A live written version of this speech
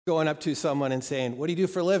Going up to someone and saying, "What do you do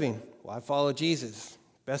for a living?" "Well, I follow Jesus."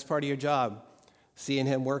 "Best part of your job?" "Seeing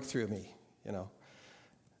him work through me."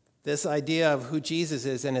 This idea of who Jesus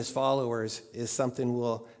is and his followers is something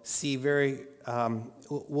we'll see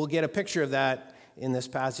we'll get a picture of that in this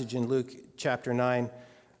passage in Luke chapter 9,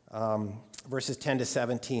 verses 10 to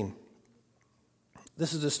 17.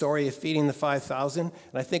 This is the story of feeding the 5,000.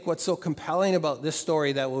 And I think what's so compelling about this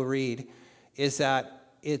story that we'll read is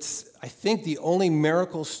that it's, I think, the only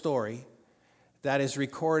miracle story that is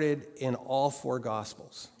recorded in all four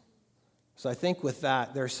Gospels. So I think with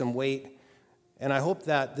that, there's some weight. And I hope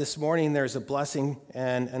that this morning there's a blessing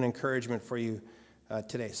and an encouragement for you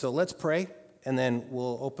today. So let's pray, and then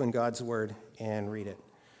we'll open God's Word and read it.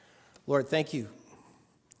 Lord, thank you,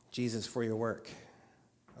 Jesus, for your work.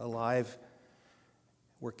 Alive,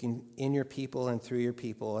 working in your people and through your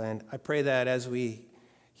people. And I pray that as we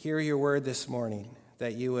hear your word this morning,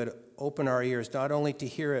 that you would open our ears not only to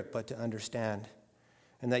hear it, but to understand.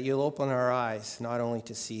 And that you'll open our eyes not only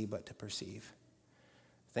to see, but to perceive.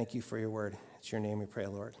 Thank you for your word. It's your name we pray,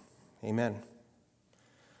 Lord. Amen.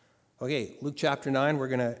 Okay, Luke chapter 9, we're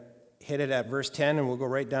going to hit it at verse 10, and we'll go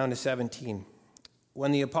right down to 17.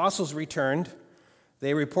 When the apostles returned,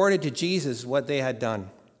 they reported to Jesus what they had done.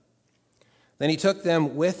 Then he took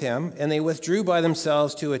them with him, and they withdrew by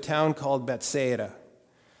themselves to a town called Bethsaida.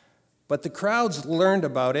 But the crowds learned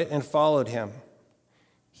about it and followed him.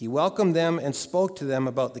 He welcomed them and spoke to them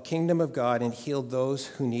about the kingdom of God and healed those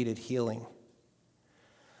who needed healing.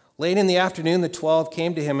 Late in the afternoon, the 12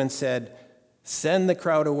 came to him and said, "Send the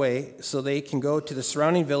crowd away so they can go to the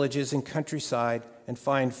surrounding villages and countryside and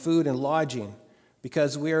find food and lodging,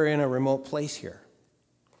 because we are in a remote place here."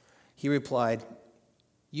 He replied,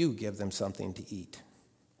 "You give them something to eat."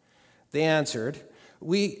 They answered,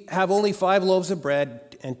 "We have only 5 loaves of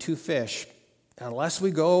bread and 2 fish. Unless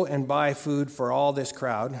we go and buy food for all this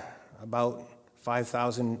crowd," about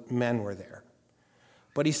 5,000 men were there.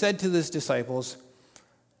 But he said to his disciples,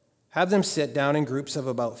 "Have them sit down in groups of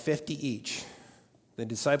about 50 each." The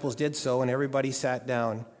disciples did so, and everybody sat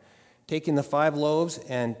down. Taking the 5 loaves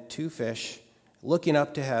and 2 fish, looking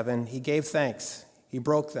up to heaven, he gave thanks. He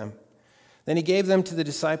broke them. Then he gave them to the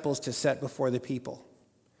disciples to set before the people.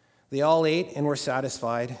 They all ate and were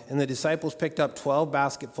satisfied, and the disciples picked up 12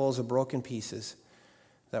 basketfuls of broken pieces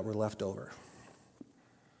that were left over.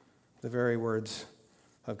 The very words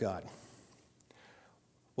of God.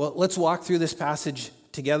 Well, let's walk through this passage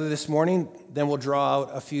together this morning. Then we'll draw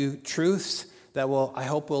out a few truths that I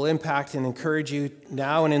hope will impact and encourage you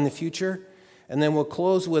now and in the future. And then we'll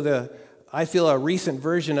close with a recent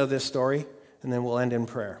version of this story, and then we'll end in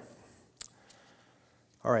prayer.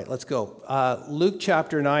 All right, let's go. Luke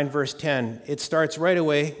chapter 9, verse 10. It starts right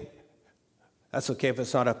away. That's okay if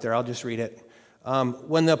it's not up there. I'll just read it.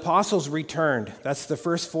 When the apostles returned, that's the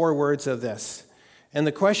first 4 words of this. And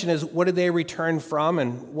the question is, what did they return from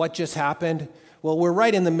and what just happened? Well, we're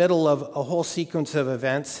right in the middle of a whole sequence of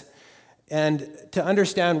events. And to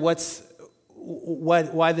understand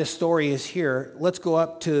why this story is here, let's go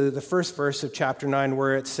up to the first verse of chapter 9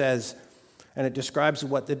 where it says, and it describes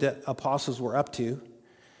what the apostles were up to.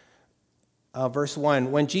 Verse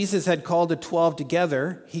 1, when Jesus had called the 12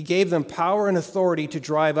 together, he gave them power and authority to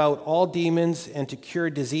drive out all demons and to cure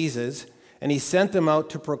diseases, and he sent them out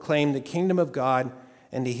to proclaim the kingdom of God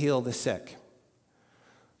and to heal the sick.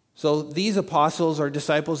 So these apostles or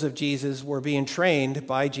disciples of Jesus were being trained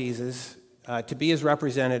by Jesus to be his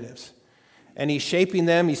representatives. And he's shaping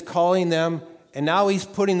them, he's calling them, and now he's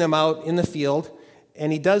putting them out in the field.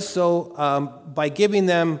 And he does so by giving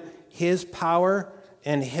them his power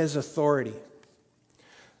and his authority.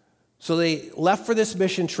 So they left for this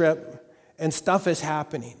mission trip, and stuff is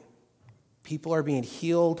happening. People are being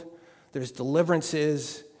healed. There's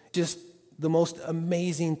deliverances. Just the most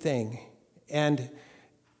amazing thing. And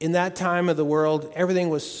in that time of the world, everything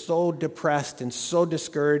was so depressed and so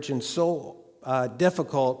discouraged and so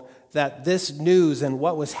difficult that this news and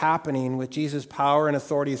what was happening with Jesus' power and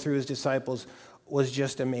authority through his disciples was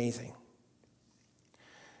just amazing.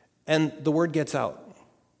 And the word gets out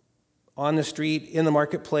on the street, in the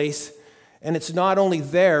marketplace, and it's not only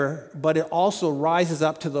there, but it also rises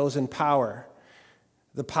up to those in power.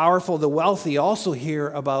 The powerful, the wealthy also hear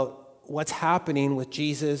about what's happening with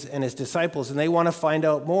Jesus and his disciples, and they want to find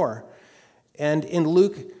out more. And in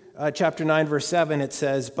Luke chapter 9, verse 7, it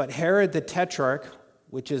says, "But Herod the Tetrarch,"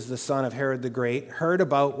 which is the son of Herod the Great, "heard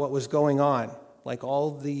about what was going on." Like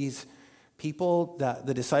all these people,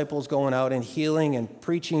 the disciples going out and healing and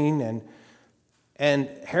preaching, and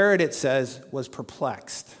Herod, it says, was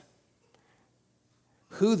perplexed.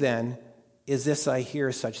 "Who then is this I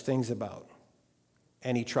hear such things about?"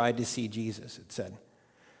 And he tried to see Jesus, it said.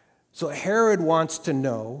 So Herod wants to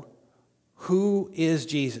know, who is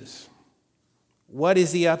Jesus? What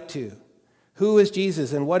is he up to? Who is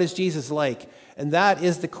Jesus and what is Jesus like? And that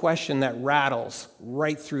is the question that rattles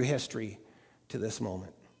right through history to this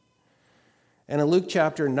moment. And in Luke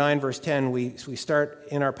chapter 9, verse 10, we start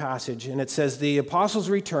in our passage, and it says, "The apostles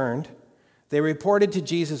returned. They reported to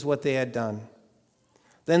Jesus what they had done.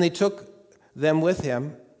 Then they took them with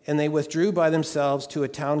him, and they withdrew by themselves to a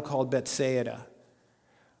town called Bethsaida.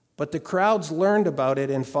 But the crowds learned about it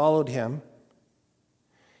and followed him.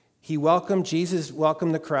 Jesus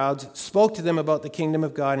welcomed the crowds, spoke to them about the kingdom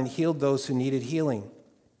of God, and healed those who needed healing."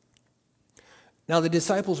 Now, the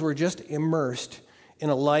disciples were just immersed in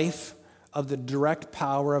a life of the direct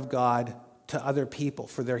power of God to other people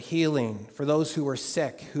for their healing, for those who were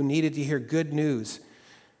sick, who needed to hear good news.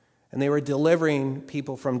 And they were delivering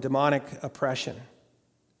people from demonic oppression.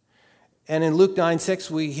 And in Luke 9:6,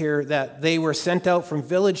 we hear that they were sent out from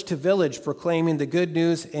village to village, proclaiming the good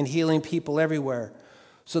news and healing people everywhere.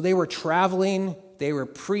 So they were traveling, they were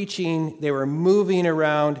preaching, they were moving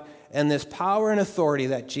around, and this power and authority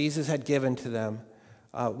that Jesus had given to them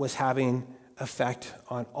was having effect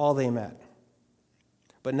on all they met.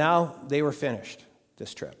 But now they were finished,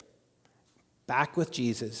 this trip. Back with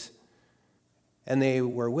Jesus, and they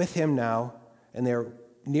were with him now, and they're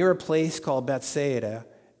near a place called Bethsaida,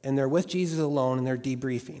 and they're with Jesus alone, and they're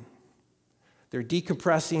debriefing. They're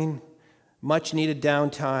decompressing, much needed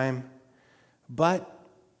downtime, but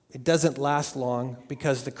it doesn't last long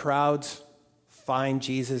because the crowds find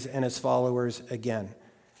Jesus and his followers again.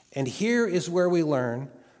 And here is where we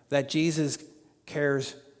learn that Jesus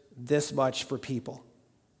cares this much for people.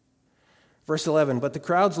 Verse 11, "But the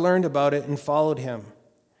crowds learned about it and followed him.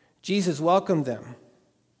 Jesus welcomed them,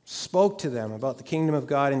 spoke to them about the kingdom of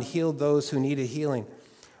God, and healed those who needed healing."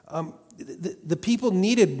 The people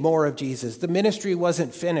needed more of Jesus. The ministry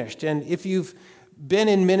wasn't finished. And if you've been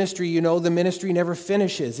in ministry, you know the ministry never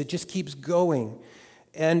finishes. It just keeps going.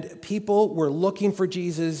 And people were looking for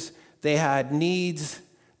Jesus. They had needs.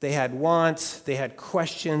 They had wants. They had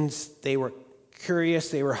questions. They were curious.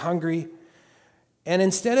 They were hungry. And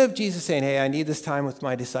instead of Jesus saying, "Hey, I need this time with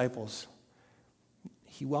my disciples,"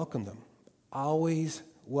 he welcomed them, always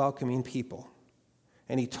welcoming people.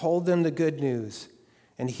 And he told them the good news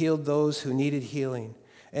and healed those who needed healing.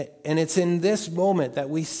 And it's in this moment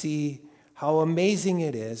that we see how amazing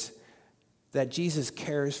it is that Jesus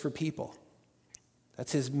cares for people.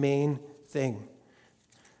 That's his main thing.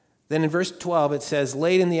 Then in verse 12, it says,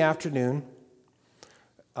 late in the afternoon,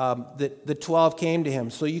 the 12 came to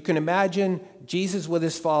him. So you can imagine Jesus with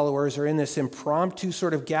his followers are in this impromptu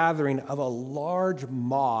sort of gathering of a large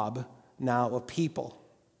mob now of people.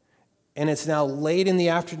 And it's now late in the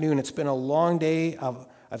afternoon. It's been a long day of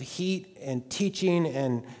heat and teaching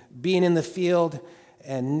and being in the field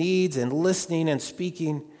and needs and listening and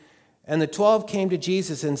speaking. And the 12 came to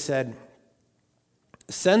Jesus and said,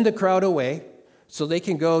 "Send the crowd away so they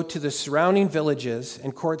can go to the surrounding villages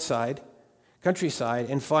and countryside,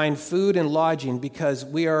 and find food and lodging because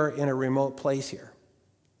we are in a remote place here."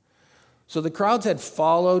 So the crowds had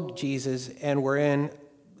followed Jesus and were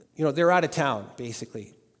they're out of town,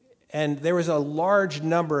 basically. And there was a large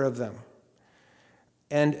number of them.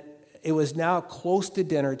 And it was now close to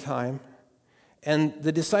dinner time. And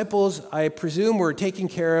the disciples, I presume, were taking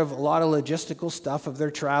care of a lot of logistical stuff of their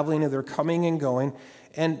traveling, of their coming and going.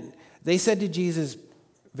 And they said to Jesus,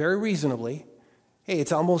 very reasonably, "Hey,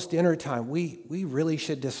 it's almost dinner time. We really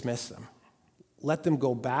should dismiss them. Let them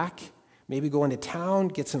go back, maybe go into town,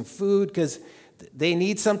 get some food, because they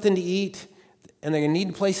need something to eat, and they're going to need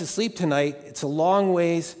a place to sleep tonight. It's a long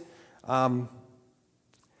ways." And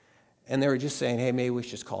they were just saying, "Hey, maybe we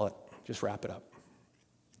should just call it, just wrap it up."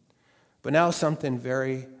 But now something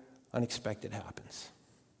very unexpected happens.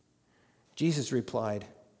 Jesus replied,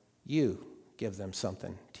 "You give them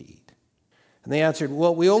something to eat." And they answered,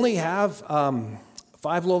 "Well, we only have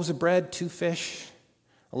 5 loaves of bread, 2 fish.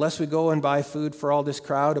 Unless we go and buy food for all this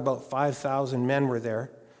crowd," about 5,000 men were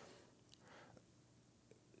there.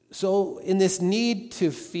 So in this need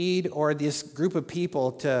to feed, or this group of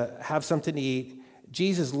people to have something to eat,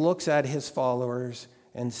 Jesus looks at his followers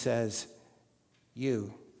and says,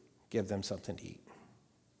 "You give them something to eat.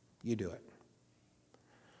 You do it."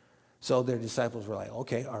 So their disciples were like,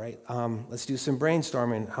 "Okay, all right, let's do some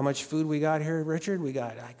brainstorming. How much food we got here, Richard?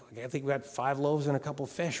 I think we got 5 loaves and a couple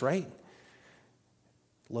fish, right?"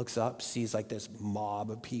 Looks up, sees like this mob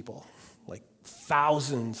of people, like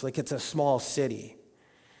thousands, like it's a small city.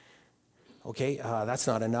 "Okay, that's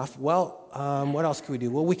not enough. Well, what else can we do?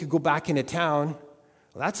 Well, we could go back into town."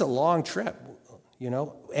 "Well, that's a long trip.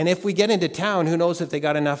 And if we get into town, who knows if they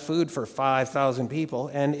got enough food for 5,000 people?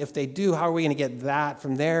 And if they do, how are we going to get that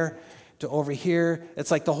from there to over here?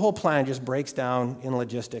 It's like the whole plan just breaks down in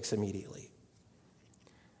logistics immediately.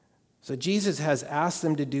 So Jesus has asked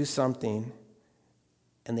them to do something,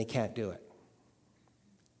 and they can't do it.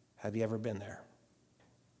 Have you ever been there?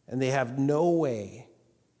 And they have no way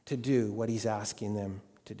to do what he's asking them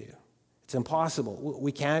to do. It's impossible.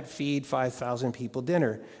 We can't feed 5,000 people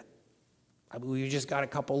dinner. We just got a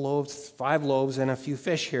couple loaves, 5 loaves and a few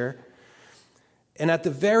fish here. And at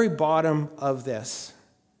the very bottom of this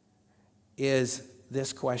is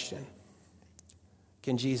this question: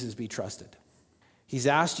 can Jesus be trusted? He's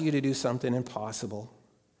asked you to do something impossible.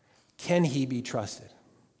 Can he be trusted?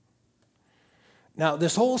 Now,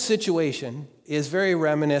 this whole situation is very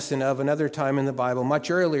reminiscent of another time in the Bible,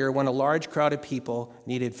 much earlier, when a large crowd of people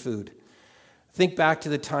needed food. Think back to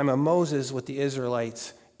the time of Moses with the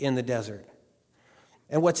Israelites in the desert.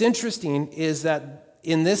 And what's interesting is that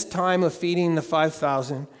in this time of feeding the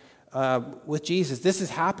 5,000 with Jesus, this is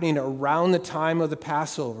happening around the time of the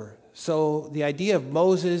Passover. So the idea of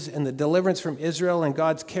Moses and the deliverance from Israel and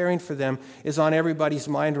God's caring for them is on everybody's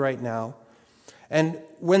mind right now. And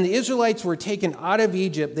when the Israelites were taken out of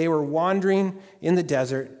Egypt, they were wandering in the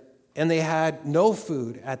desert, and they had no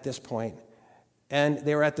food at this point, and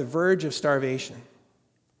they were at the verge of starvation.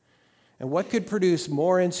 And what could produce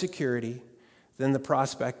more insecurity than the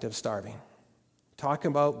prospect of starving? Talk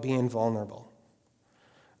about being vulnerable.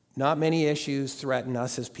 Not many issues threaten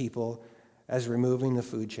us as people as removing the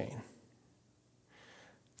food chain.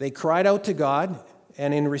 They cried out to God,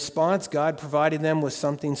 and in response, God provided them with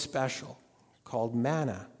something special called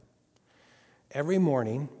manna. Every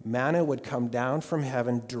morning, manna would come down from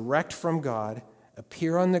heaven, direct from God,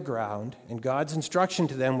 appear on the ground, and God's instruction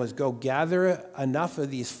to them was, go gather enough of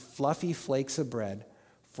these fluffy flakes of bread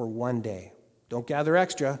for one day. Don't gather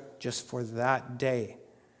extra, just for that day.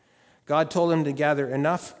 God told them to gather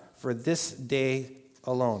enough for this day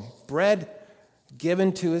alone. Bread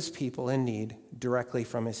given to his people in need directly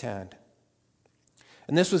from his hand.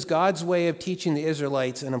 And this was God's way of teaching the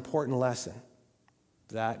Israelites an important lesson,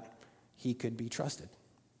 that he could be trusted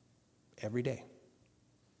every day.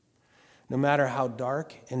 No matter how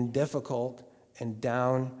dark and difficult and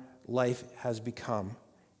down life has become,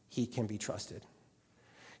 he can be trusted.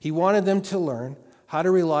 He wanted them to learn how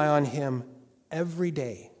to rely on him every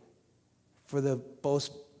day for the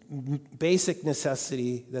most basic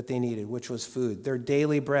necessity that they needed, which was food, their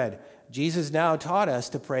daily bread. Jesus now taught us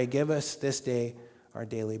to pray, give us this day our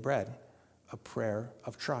daily bread, a prayer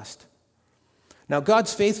of trust. Now,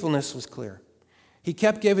 God's faithfulness was clear. He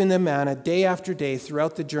kept giving them manna day after day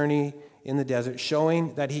throughout the journey in the desert,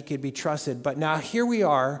 showing that he could be trusted. But now here we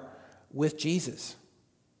are with Jesus,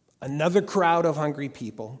 another crowd of hungry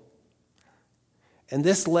people. And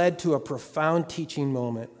this led to a profound teaching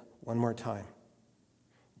moment one more time.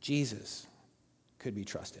 Jesus could be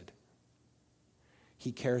trusted.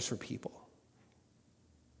 He cares for people.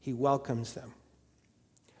 He welcomes them.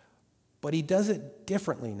 But he does it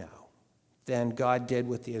differently now than God did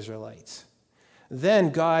with the Israelites. Then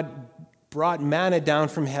God brought manna down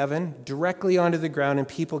from heaven directly onto the ground, and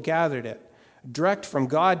people gathered it, direct from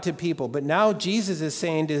God to people. But now Jesus is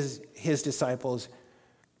saying to his disciples,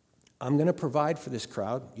 I'm going to provide for this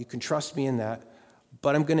crowd. You can trust me in that,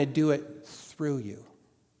 but I'm going to do it through you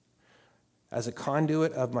as a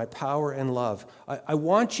conduit of my power and love. I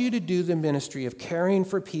want you to do the ministry of caring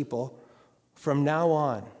for people from now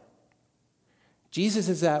on. Jesus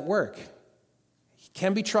is at work. He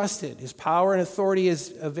can be trusted. His power and authority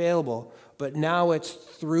is available, but now it's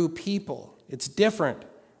through people. It's different.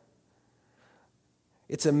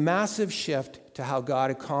 It's a massive shift to how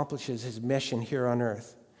God accomplishes his mission here on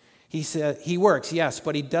earth. He said he works, yes,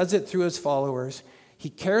 but he does it through his followers. He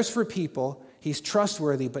cares for people. He's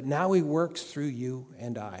trustworthy, but now he works through you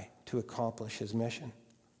and I to accomplish his mission.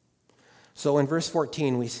 So in verse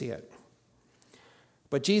 14, we see it.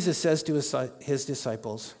 But Jesus says to his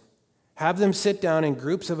disciples, have them sit down in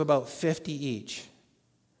groups of about 50 each.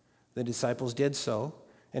 The disciples did so,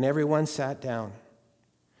 and everyone sat down.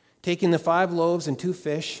 Taking the 5 loaves and 2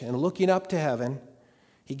 fish and looking up to heaven,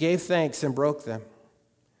 he gave thanks and broke them.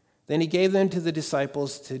 Then he gave them to the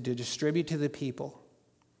disciples to distribute to the people.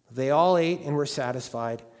 They all ate and were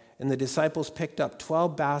satisfied, and the disciples picked up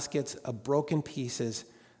 12 baskets of broken pieces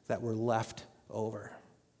that were left over.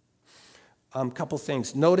 Couple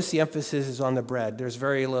things. Notice the emphasis is on the bread. There's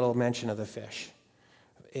very little mention of the fish.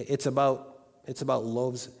 It's about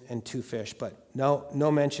loaves and 2 fish, but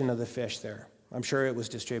no mention of the fish there. I'm sure it was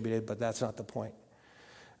distributed, but that's not the point.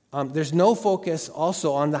 There's no focus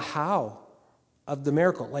also on the how of the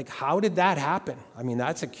miracle. Like, how did that happen? I mean,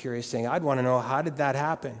 that's a curious thing. I'd want to know, how did that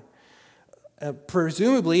happen?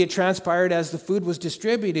 Presumably, it transpired as the food was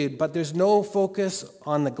distributed, but there's no focus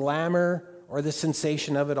on the glamour or the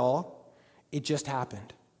sensation of it all. It just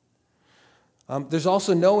happened. There's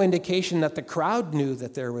also no indication that the crowd knew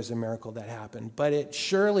that there was a miracle that happened, but it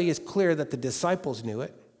surely is clear that the disciples knew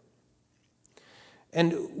it.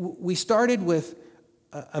 And we started with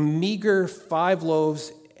a meager 5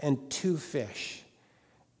 loaves and 2 fish.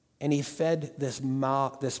 And he fed this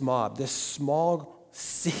mob, this small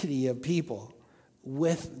city of people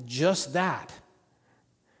with just that.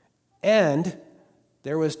 And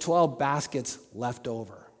there was 12 baskets left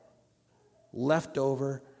over.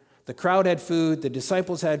 The crowd had food, the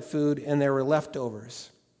disciples had food, and there were leftovers.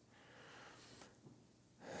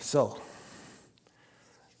 So,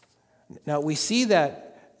 now we see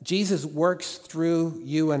that Jesus works through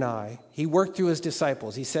you and I. He worked through his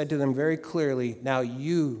disciples. He said to them very clearly, now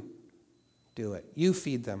you do it. You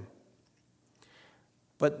feed them.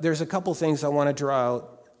 But there's a couple things I want to draw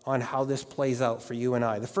out on how this plays out for you and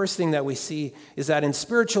I. The first thing that we see is that in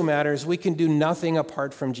spiritual matters, we can do nothing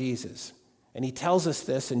apart from Jesus. And he tells us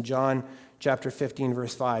this in John chapter 15,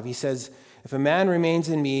 verse 5. He says, if a man remains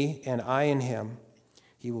in me and I in him,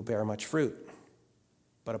 he will bear much fruit.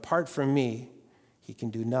 But apart from me, he can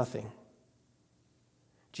do nothing.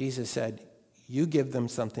 Jesus said, you give them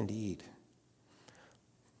something to eat.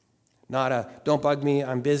 Not a, don't bug me,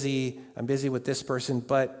 I'm busy with this person,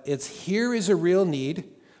 but it's, here is a real need.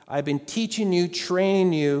 I've been teaching you,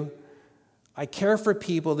 training you. I care for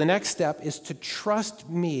people. The next step is to trust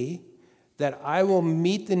me that I will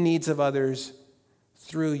meet the needs of others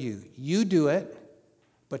through you. You do it,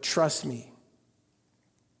 but trust me.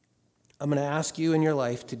 I'm going to ask you in your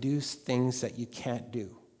life to do things that you can't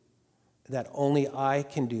do, that only I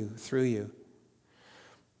can do through you.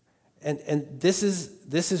 And this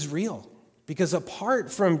is real, because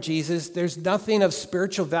apart from Jesus, there's nothing of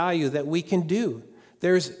spiritual value that we can do.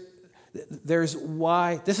 This is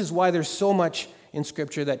why there's so much in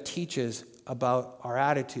Scripture that teaches about our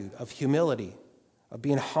attitude of humility, of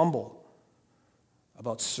being humble,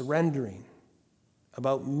 about surrendering,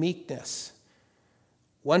 about meekness.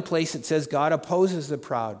 One place it says God opposes the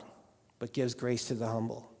proud, but gives grace to the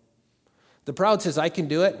humble. The proud says, I can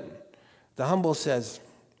do it. The humble says,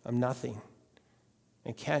 I'm nothing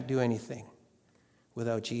and can't do anything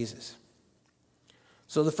without Jesus.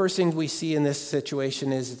 So the first thing we see in this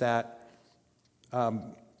situation is that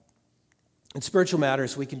in spiritual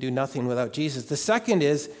matters, we can do nothing without Jesus. The second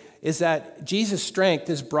is that Jesus' strength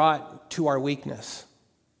is brought to our weakness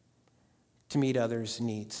to meet others'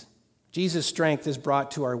 needs. Jesus' strength is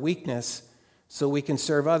brought to our weakness so we can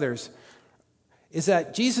serve others. Is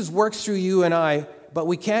that Jesus works through you and I, but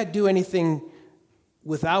we can't do anything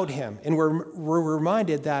without him. And we're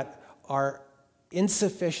reminded that our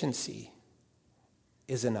insufficiency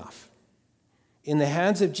is enough. In the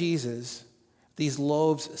hands of Jesus, these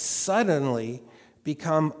loaves suddenly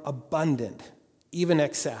become abundant, even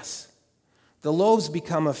excess. The loaves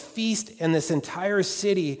become a feast, and this entire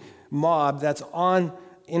city mob that's on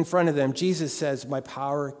in front of them, Jesus says, my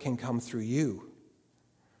power can come through you.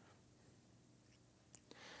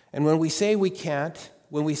 And when we say we can't,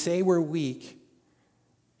 when we say we're weak,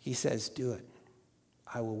 he says, do it.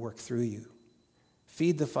 I will work through you.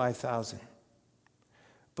 Feed the 5,000.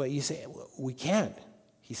 But you say, we can't.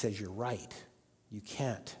 He says, you're right. You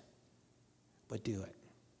can't. But do it.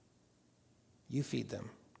 You feed them.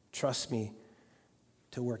 Trust me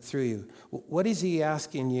to work through you. What is he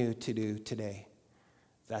asking you to do today?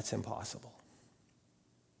 That's impossible.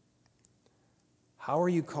 How are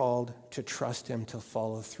you called to trust him to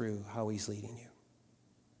follow through how he's leading you?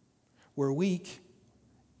 We're weak.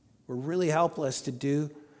 We're really helpless to do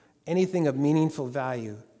anything of meaningful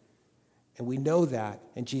value. And we know that.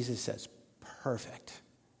 And Jesus says, perfect.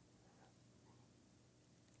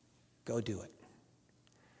 Go do it.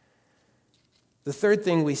 The third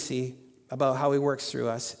thing we see about how he works through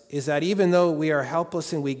us is that even though we are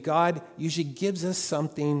helpless and weak, God usually gives us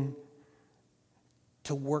something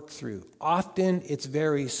to work through. Often it's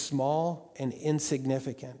very small and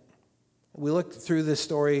insignificant. We look through the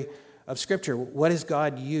story of Scripture. What has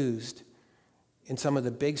God used in some of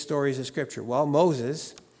the big stories of Scripture? Well,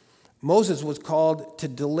 Moses was called to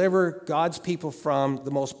deliver God's people from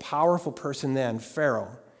the most powerful person then,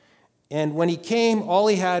 Pharaoh. And when he came, all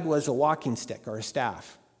he had was a walking stick or a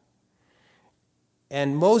staff.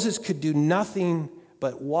 And Moses could do nothing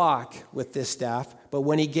but walk with this staff, but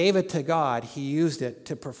when he gave it to God, he used it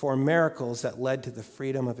to perform miracles that led to the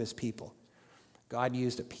freedom of his people. God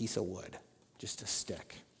used a piece of wood, just a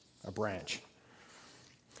stick, a branch.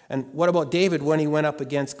 And what about David when he went up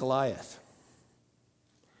against Goliath?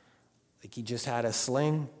 Like he just had a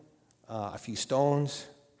sling, a few stones,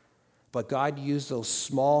 but God used those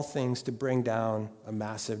small things to bring down a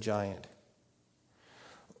massive giant.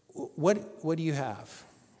 What do you have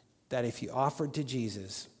that if you offered to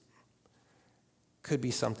Jesus could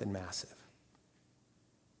be something massive?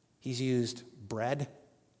 He's used bread,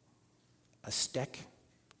 a stick,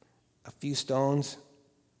 a few stones.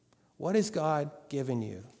 What has God given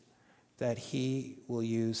you that he will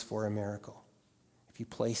use for a miracle if you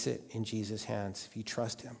place it in Jesus' hands, if you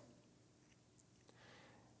trust him?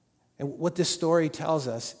 And what this story tells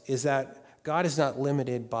us is that God is not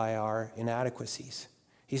limited by our inadequacies.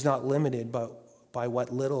 He's not limited by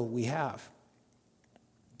what little we have.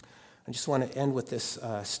 I just want to end with this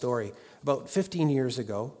story. About 15 years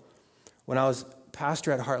ago, when I was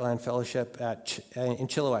pastor at Heartland Fellowship in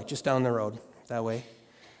Chilliwack, just down the road that way,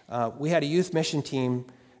 we had a youth mission team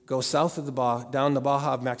go south of down the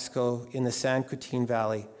Baja of Mexico in the San Quintin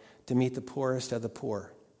Valley to meet the poorest of the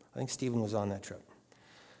poor. I think Stephen was on that trip.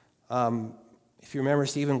 If you remember,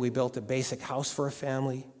 Stephen, we built a basic house for a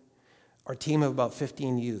family. Our team of about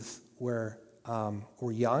 15 youth were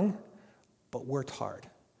young, but worked hard.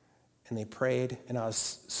 And they prayed, and I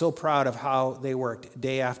was so proud of how they worked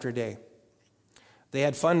day after day. They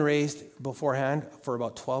had fundraised beforehand for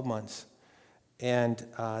about 12 months, and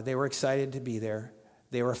they were excited to be there.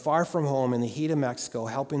 They were far from home in the heat of Mexico,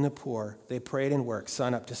 helping the poor. They prayed and worked,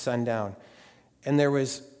 sun up to sundown. And there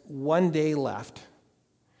was one day left,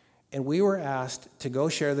 and we were asked to go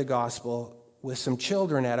share the gospel with some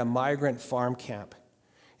children at a migrant farm camp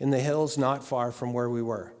in the hills not far from where we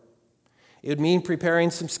were. It would mean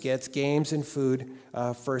preparing some skits, games, and food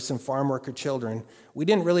for some farm worker children. We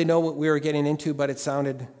didn't really know what we were getting into, but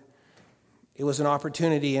it was an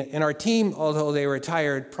opportunity. And our team, although they were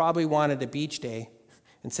tired, probably wanted a beach day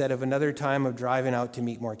instead of another time of driving out to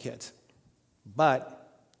meet more kids.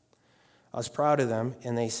 But I was proud of them,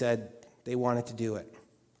 and they said they wanted to do it.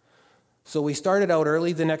 So we started out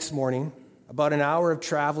early the next morning, about an hour of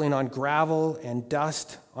traveling on gravel and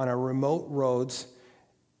dust on our remote roads,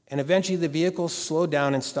 and eventually the vehicle slowed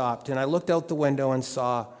down and stopped, and I looked out the window and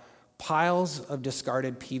saw piles of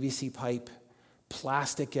discarded PVC pipe,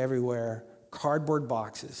 plastic everywhere, cardboard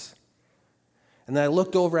boxes. And then I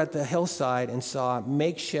looked over at the hillside and saw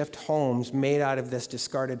makeshift homes made out of this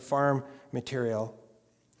discarded farm material.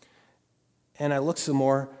 And I looked some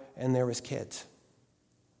more, and there was kids.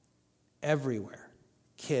 Everywhere.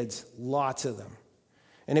 Kids, lots of them.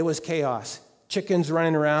 And it was chaos. Chickens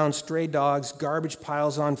running around, stray dogs, garbage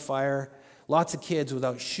piles on fire, lots of kids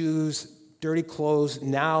without shoes, dirty clothes,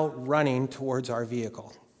 now running towards our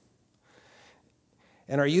vehicle.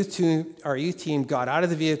 And our youth team got out of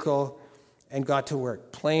the vehicle and got to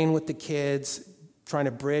work, playing with the kids, trying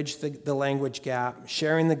to bridge the language gap,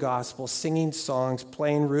 sharing the gospel, singing songs,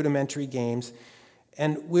 playing rudimentary games.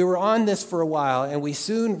 And we were on this for a while, and we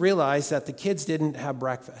soon realized that the kids didn't have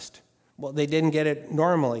breakfast. Well, they didn't get it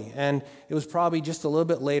normally, and it was probably just a little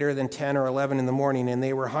bit later than 10 or 11 in the morning, and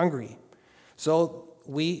they were hungry. So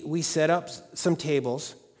we set up some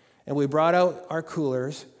tables, and we brought out our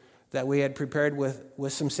coolers that we had prepared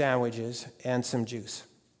with some sandwiches and some juice.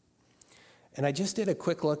 And I just did a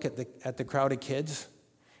quick look at the crowd of kids,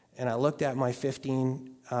 and I looked at my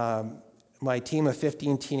team of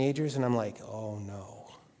 15 teenagers, and I'm like, oh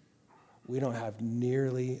no, we don't have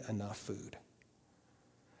nearly enough food.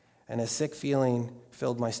 And a sick feeling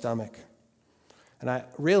filled my stomach. And I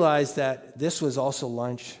realized that this was also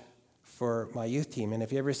lunch for my youth team. And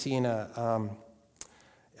if you ever seen a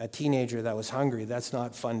teenager that was hungry, that's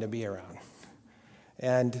not fun to be around.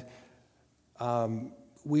 And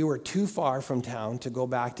we were too far from town to go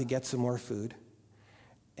back to get some more food.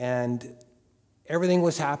 And everything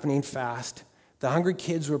was happening fast. The hungry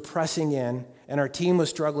kids were pressing in, and our team was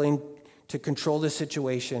struggling to control the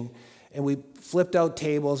situation. And we flipped out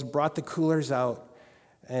tables, brought the coolers out,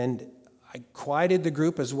 and I quieted the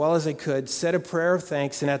group as well as I could, said a prayer of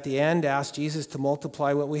thanks, and at the end asked Jesus to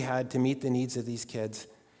multiply what we had to meet the needs of these kids.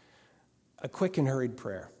 A quick and hurried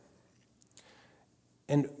prayer.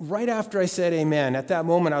 And right after I said amen, at that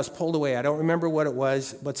moment I was pulled away. I don't remember what it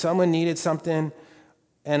was, but someone needed something,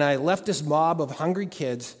 and I left this mob of hungry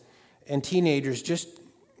kids and teenagers just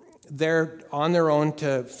there on their own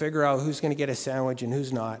to figure out who's going to get a sandwich and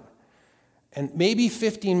who's not. And maybe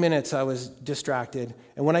 15 minutes I was distracted.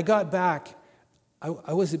 And when I got back,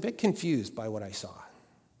 I was a bit confused by what I saw.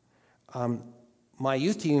 My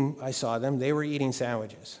youth team, I saw them, they were eating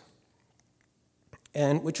sandwiches.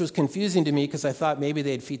 And which was confusing to me because I thought maybe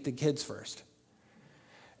they'd feed the kids first.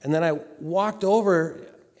 And then I walked over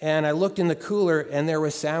And I looked in the cooler, and there were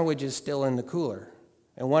sandwiches still in the cooler.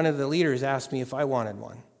 And one of the leaders asked me if I wanted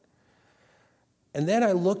one. And then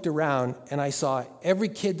I looked around, and I saw every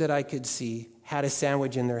kid that I could see had a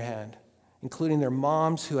sandwich in their hand, including their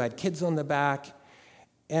moms who had kids on the back.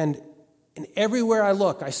 And everywhere I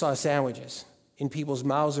looked, I saw sandwiches in people's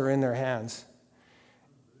mouths or in their hands.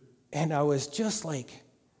 And I was just like,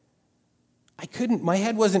 my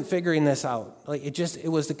head wasn't figuring this out. Like it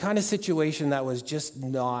was the kind of situation that was just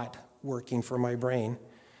not working for my brain.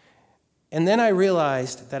 And then I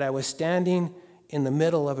realized that I was standing in the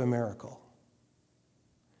middle of a miracle.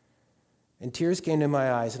 And tears came to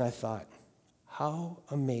my eyes, and I thought, how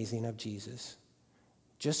amazing of Jesus,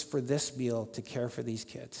 just for this meal to care for these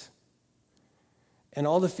kids. And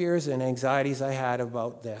all the fears and anxieties I had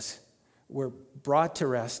about this were brought to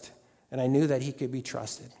rest, and I knew that he could be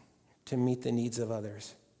trusted to meet the needs of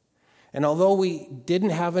others. And although we didn't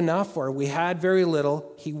have enough or we had very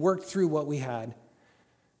little, he worked through what we had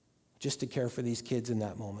just to care for these kids in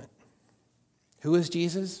that moment. Who is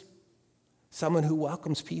Jesus? Someone who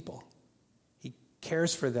welcomes people. He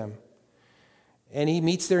cares for them. And he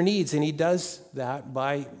meets their needs, and he does that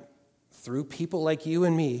through people like you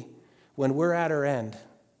and me. When we're at our end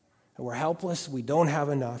and we're helpless, we don't have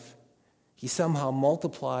enough, he somehow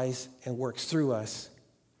multiplies and works through us.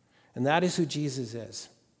 And that is who Jesus is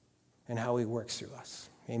and how he works through us.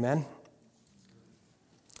 Amen?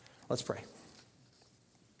 Let's pray.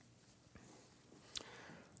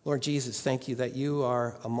 Lord Jesus, thank you that you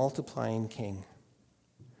are a multiplying king.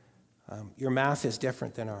 Your math is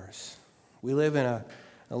different than ours. We live in a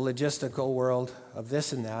logistical world of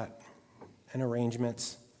this and that and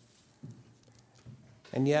arrangements.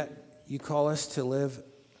 And yet you call us to live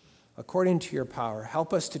according to your power.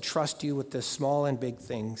 Help us to trust you with the small and big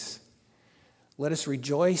things. Let us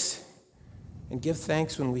rejoice and give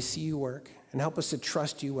thanks when we see you work, and help us to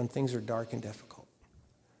trust you when things are dark and difficult.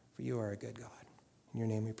 For you are a good God. In your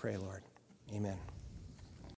name we pray, Lord. Amen.